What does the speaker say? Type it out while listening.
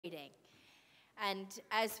reading. And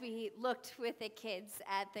as we looked with the kids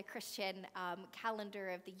at the Christian calendar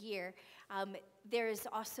of the year, there's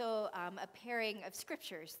also a pairing of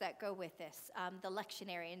scriptures that go with this, the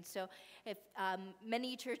lectionary. And so if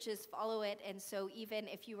many churches follow it, and so even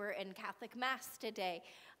if you were in Catholic Mass today,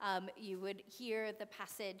 you would hear the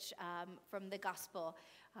passage from the gospel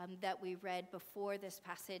that we read before this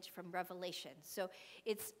passage from Revelation. So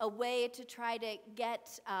it's a way to try to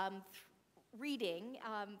get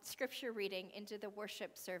scripture reading into the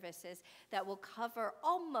worship services that will cover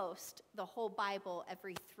almost the whole Bible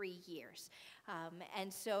every 3 years.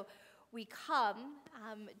 And so we come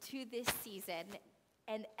to this season,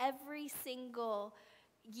 and every single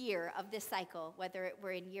year of this cycle, whether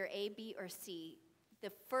we're in year A, B, or C,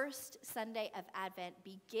 the first Sunday of Advent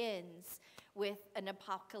begins with an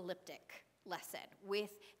apocalyptic lesson, with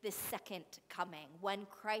the second coming, when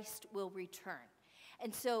Christ will return.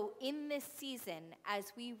 And so in this season,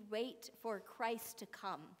 as we wait for Christ to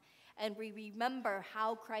come, and we remember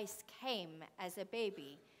how Christ came as a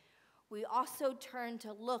baby, we also turn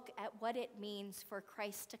to look at what it means for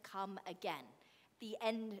Christ to come again, the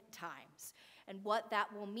end times, and what that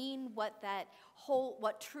will mean, what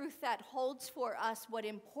truth that holds for us, what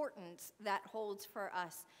importance that holds for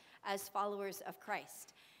us as followers of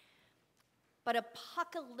Christ. But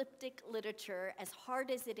apocalyptic literature, as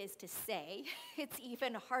hard as it is to say, it's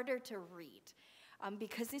even harder to read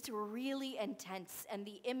because it's really intense and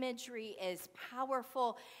the imagery is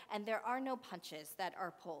powerful and there are no punches that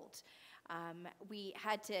are pulled. We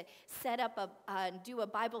had to set up do a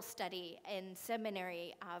Bible study in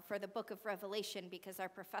seminary for the book of Revelation because our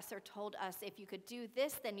professor told us if you could do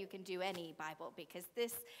this, then you can do any Bible because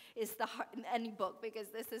this is any book because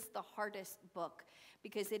this is the hardest book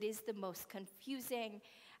because it is the most confusing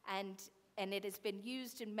and it has been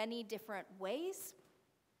used in many different ways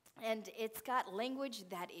and it's got language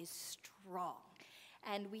that is strong.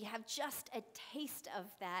 And we have just a taste of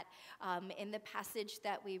that in the passage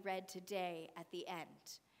that we read today at the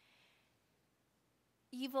end.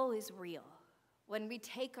 Evil is real. When we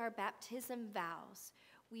take our baptism vows,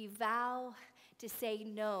 we vow to say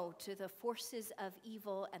no to the forces of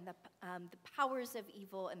evil and the powers of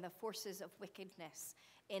evil and the forces of wickedness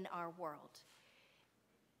in our world.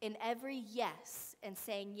 In every yes and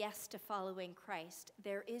saying yes to following Christ,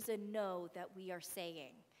 there is a no that we are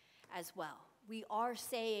saying as well. We are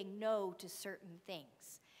saying no to certain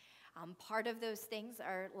things. Part of those things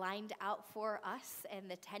are lined out for us in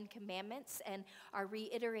the 10 Commandments and are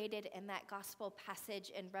reiterated in that gospel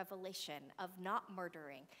passage in Revelation of not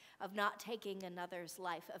murdering, of not taking another's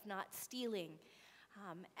life, of not stealing.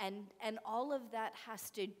 And all of that has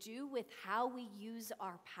to do with how we use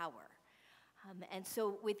our power. And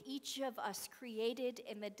so with each of us created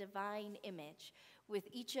in the divine image, with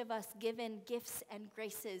each of us given gifts and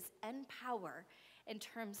graces and power in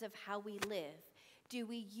terms of how we live, do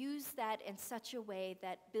we use that in such a way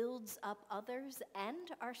that builds up others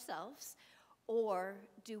and ourselves, or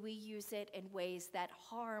do we use it in ways that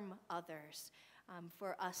harm others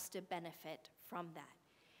for us to benefit from that?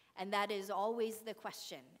 And that is always the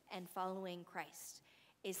question in following Christ,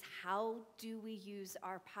 is how do we use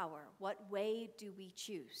our power? What way do we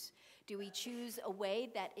choose? Do we choose a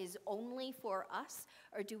way that is only for us,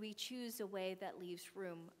 or do we choose a way that leaves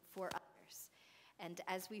room for others? And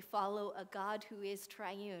as we follow a God who is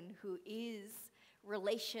triune, who is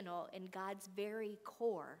relational in God's very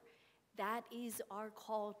core, that is our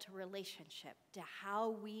call to relationship, to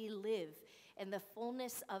how we live in the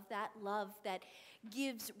fullness of that love that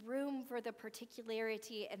gives room for the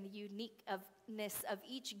particularity and the uniqueness of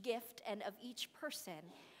each gift and of each person,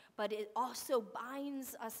 but it also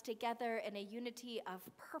binds us together in a unity of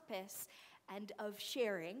purpose and of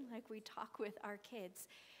sharing, like we talk with our kids,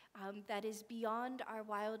 that is beyond our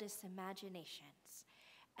wildest imaginations,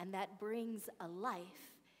 and that brings a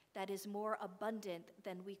life that is more abundant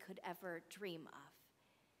than we could ever dream of.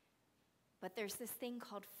 But there's this thing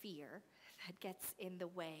called fear that gets in the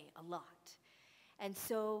way a lot. And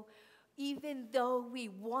so even though we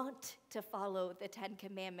want to follow the 10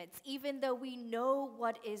 Commandments, even though we know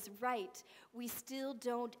what is right, we still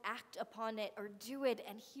don't act upon it or do it.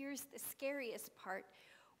 And here's the scariest part.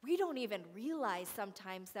 We don't even realize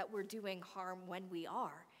sometimes that we're doing harm when we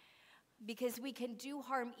are, because we can do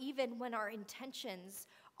harm even when our intentions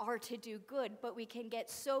are to do good, but we can get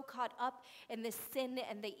so caught up in the sin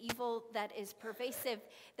and the evil that is pervasive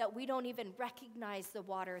that we don't even recognize the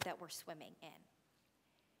water that we're swimming in.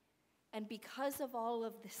 And because of all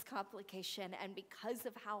of this complication, and because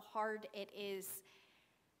of how hard it is,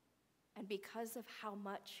 and because of how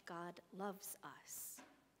much God loves us,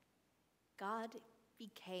 God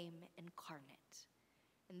became incarnate.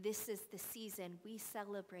 And this is the season we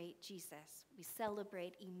celebrate Jesus. We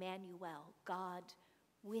celebrate Emmanuel, God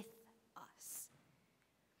with us.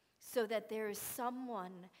 So that there is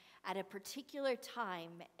someone at a particular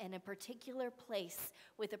time, in a particular place,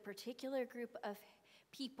 with a particular group of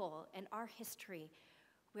people in our history,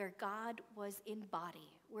 where God was in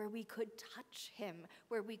body, where we could touch him,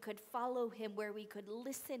 where we could follow him, where we could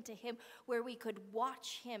listen to him, where we could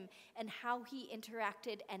watch him and how he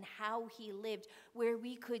interacted and how he lived, where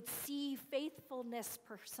we could see faithfulness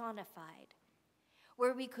personified,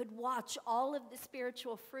 where we could watch all of the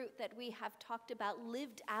spiritual fruit that we have talked about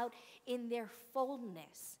lived out in their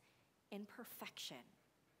fullness, in perfection.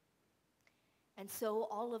 And so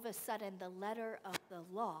all of a sudden, the letter of the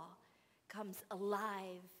law comes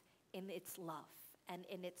alive in its love and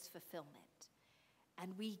in its fulfillment.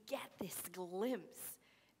 And we get this glimpse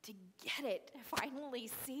to get it, finally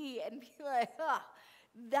see and be like,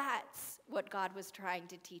 that's what God was trying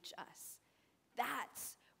to teach us.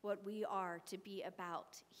 That's what we are to be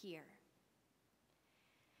about here.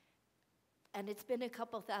 And it's been a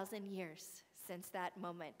couple thousand years since that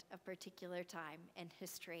moment, a particular time in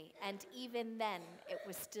history. And even then, it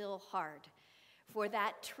was still hard for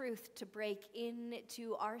that truth to break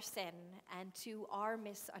into our sin and to our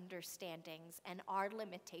misunderstandings and our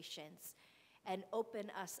limitations and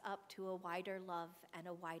open us up to a wider love and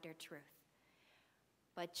a wider truth.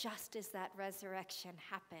 But just as that resurrection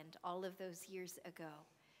happened all of those years ago,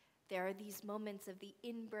 there are these moments of the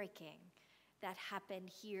inbreaking that happen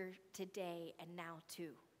here today and now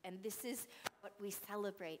too. And this is what we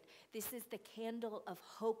celebrate. This is the candle of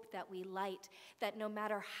hope that we light, that no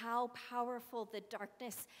matter how powerful the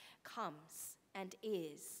darkness comes and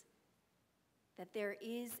is, that there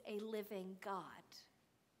is a living God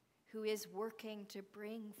who is working to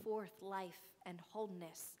bring forth life and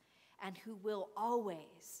wholeness, and who will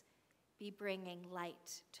always be bringing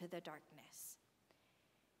light to the darkness.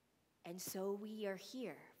 And so we are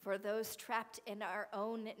here for those trapped in our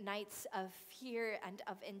own nights of fear and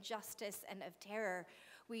of injustice and of terror.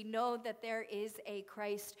 We know that there is a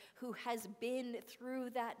Christ who has been through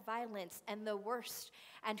that violence and the worst,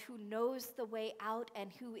 and who knows the way out, and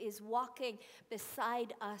who is walking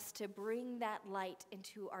beside us to bring that light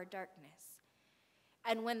into our darkness.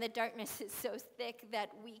 And when the darkness is so thick that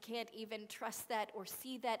we can't even trust that or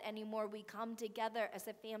see that anymore, we come together as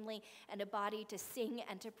a family and a body to sing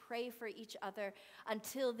and to pray for each other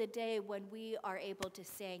until the day when we are able to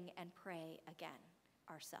sing and pray again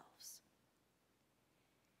ourselves.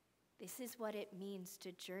 This is what it means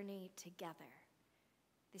to journey together.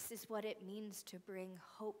 This is what it means to bring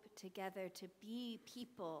hope together, to be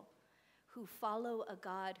people who follow a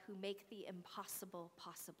God who make the impossible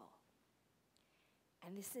possible.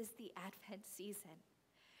 And this is the Advent season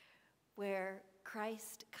where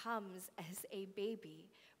Christ comes as a baby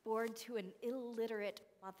born to an illiterate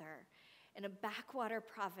mother in a backwater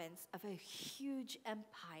province of a huge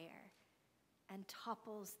empire and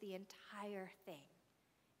topples the entire thing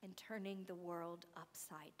in turning the world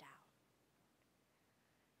upside down.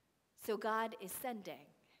 So God is sending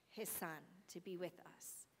his Son to be with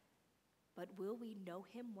us. But will we know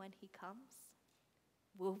him when he comes?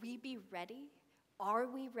 Will we be ready? Are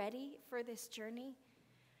we ready for this journey?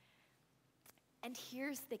 And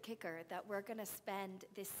here's the kicker that we're going to spend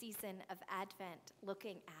this season of Advent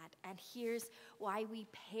looking at. And here's why we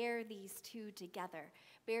pair these two together.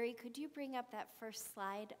 Barry, could you bring up that first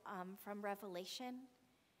slide from Revelation?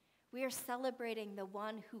 We are celebrating the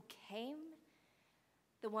one who came,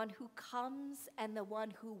 the one who comes, and the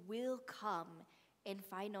one who will come in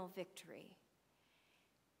final victory.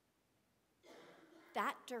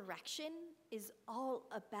 That direction is all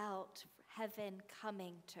about heaven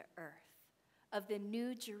coming to earth, of the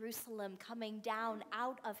new Jerusalem coming down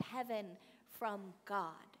out of heaven from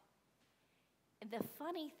God. And the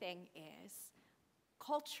funny thing is,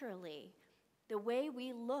 culturally, the way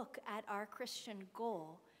we look at our Christian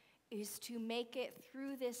goal is to make it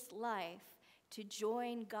through this life to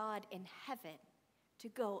join God in heaven, to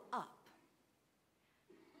go up.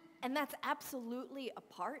 And that's absolutely a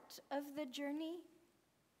part of the journey,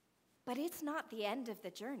 but it's not the end of the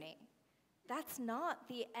journey. That's not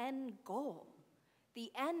the end goal. The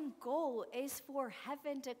end goal is for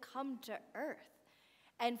heaven to come to earth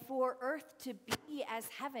and for earth to be as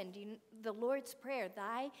heaven. The Lord's Prayer,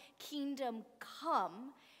 thy kingdom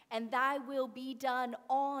come and thy will be done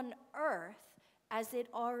on earth as it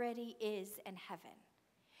already is in heaven.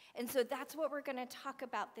 And so that's what we're going to talk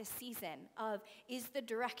about this season of, is the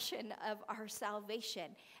direction of our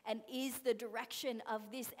salvation, and is the direction of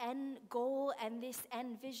this end goal and this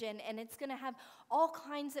end vision. And it's going to have all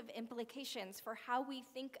kinds of implications for how we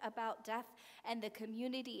think about death and the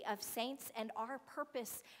community of saints and our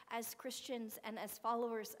purpose as Christians and as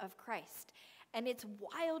followers of Christ. And it's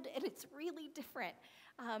wild and it's really different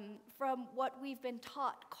from what we've been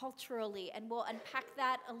taught culturally, and we'll unpack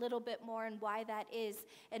that a little bit more and why that is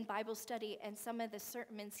in Bible study and some of the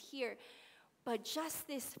sermons here. But just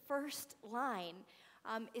this first line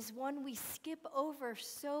is one we skip over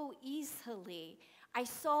so easily. I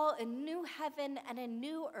saw a new heaven and a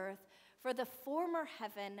new earth, for the former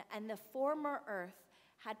heaven and the former earth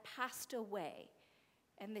had passed away,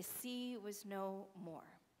 and the sea was no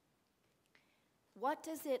more. What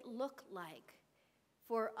does it look like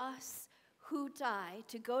for us who die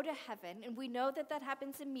to go to heaven? And we know that that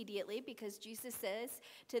happens immediately, because Jesus says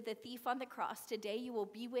to the thief on the cross, "Today you will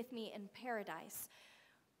be with me in paradise."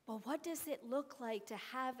 But what does it look like to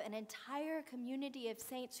have an entire community of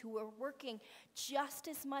saints who are working just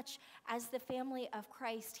as much as the family of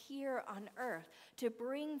Christ here on earth to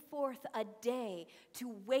bring forth a day, to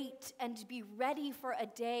wait and to be ready for a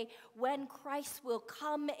day when Christ will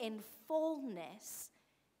come in fullness,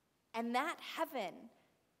 and that heaven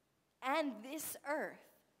and this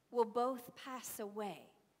earth will both pass away,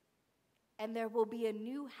 and there will be a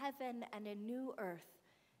new heaven and a new earth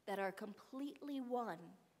that are completely one,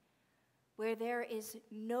 where there is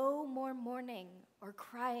no more mourning or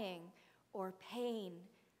crying or pain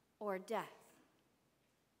or death.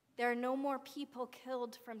 There are no more people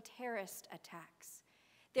killed from terrorist attacks.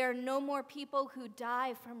 There are no more people who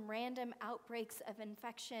die from random outbreaks of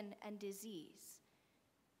infection and disease.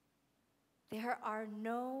 There are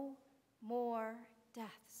no more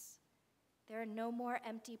deaths. There are no more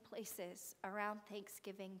empty places around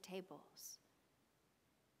Thanksgiving tables.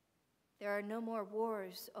 There are no more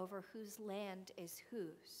wars over whose land is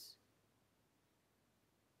whose.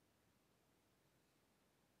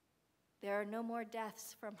 There are no more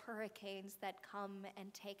deaths from hurricanes that come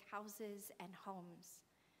and take houses and homes.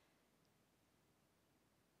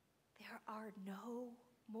 There are no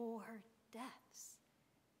more deaths.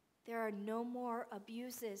 There are no more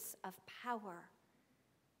abuses of power.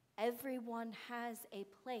 Everyone has a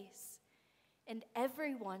place, and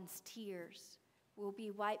everyone's tears will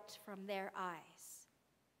be wiped from their eyes.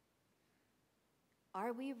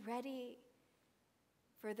 Are we ready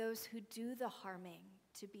for those who do the harming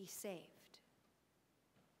to be saved?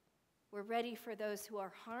 We're ready for those who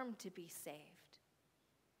are harmed to be saved.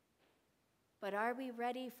 But are we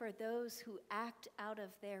ready for those who act out of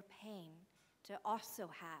their pain to also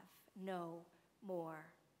have no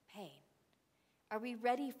more pain? Are we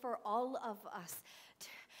ready for all of us to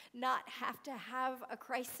not have to have a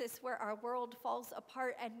crisis where our world falls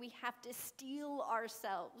apart and we have to steel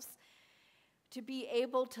ourselves to be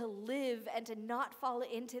able to live and to not fall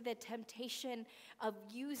into the temptation of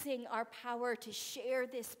using our power to share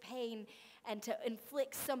this pain and to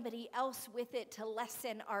inflict somebody else with it to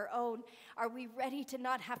lessen our own? Are we ready to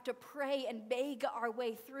not have to pray and beg our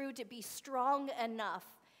way through, to be strong enough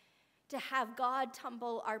to have God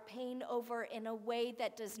tumble our pain over in a way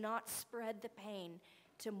that does not spread the pain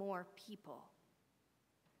to more people?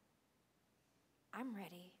 I'm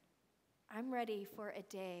ready. I'm ready for a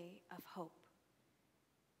day of hope,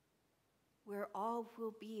 where all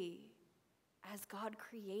will be as God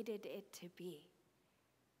created it to be.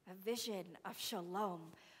 A vision of shalom,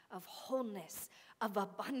 of wholeness, of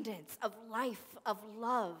abundance, of life, of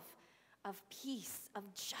love, of peace, of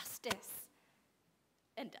justice,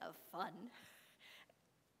 and of fun,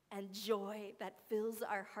 and joy that fills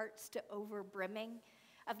our hearts to overbrimming,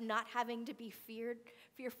 of not having to be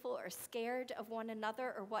fearful or scared of one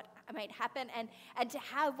another or what might happen, and to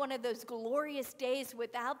have one of those glorious days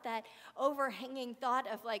without that overhanging thought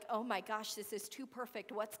of like, oh my gosh, this is too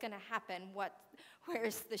perfect. What's going to happen?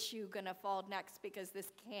 Where's the shoe going to fall next? Because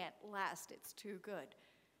this can't last. It's too good.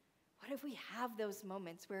 What if we have those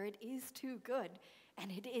moments where it is too good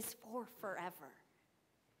and it is for forever?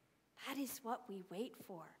 That is what we wait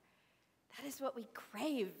for. That is what we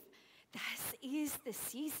crave. This is the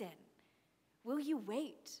season. Will you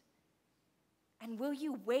wait? And will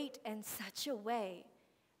you wait in such a way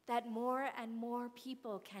that more and more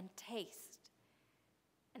people can taste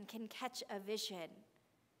and can catch a vision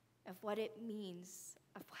of what it means,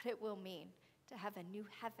 of what it will mean to have a new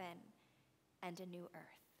heaven and a new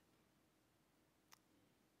earth?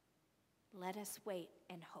 Let us wait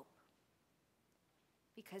in hope,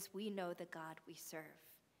 because we know the God we serve,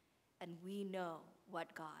 and we know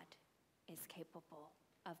what God is capable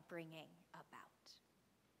of bringing about.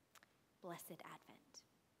 Blessed Advent.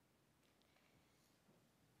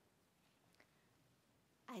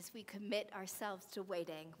 As we commit ourselves to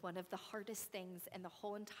waiting, one of the hardest things in the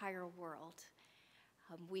whole entire world,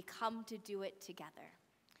 we come to do it together.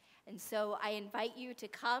 And so I invite you to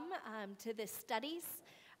come to the studies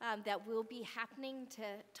that will be happening to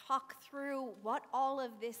talk through what all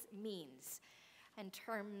of this means in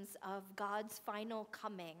terms of God's final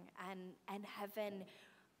coming and heaven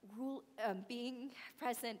being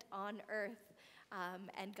present on earth,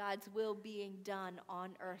 and God's will being done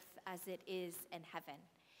on earth as it is in heaven.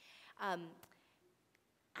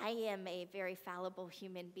 I am a very fallible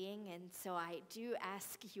human being, and so I do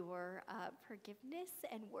ask your forgiveness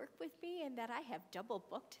and work with me, and that I have double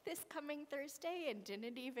booked this coming Thursday and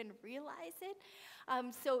didn't even realize it.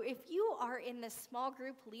 So if you are in the small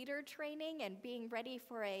group leader training and being ready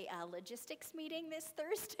for a logistics meeting this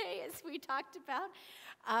Thursday, as we talked about,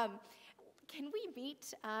 can we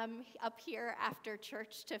meet up here after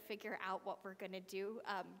church to figure out what we're going to do?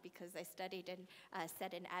 Because I studied and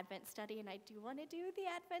said an Advent study, and I do want to do the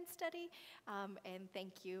Advent study. And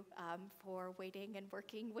thank you for waiting and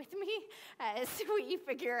working with me as we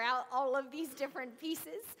figure out all of these different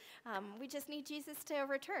pieces. We just need Jesus to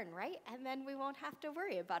return, right? And then we won't have to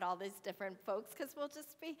worry about all these different folks, because we'll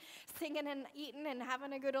just be singing and eating and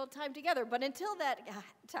having a good old time together. But until that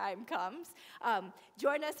time comes,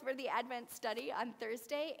 join us for the Advent study on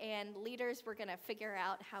Thursday, and leaders, we're going to figure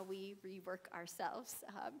out how we rework ourselves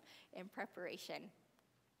in preparation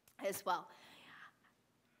as well.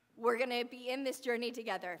 We're going to be in this journey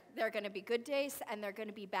together. There are going to be good days and there are going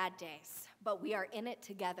to be bad days, but we are in it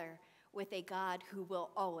together with a God who will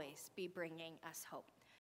always be bringing us hope.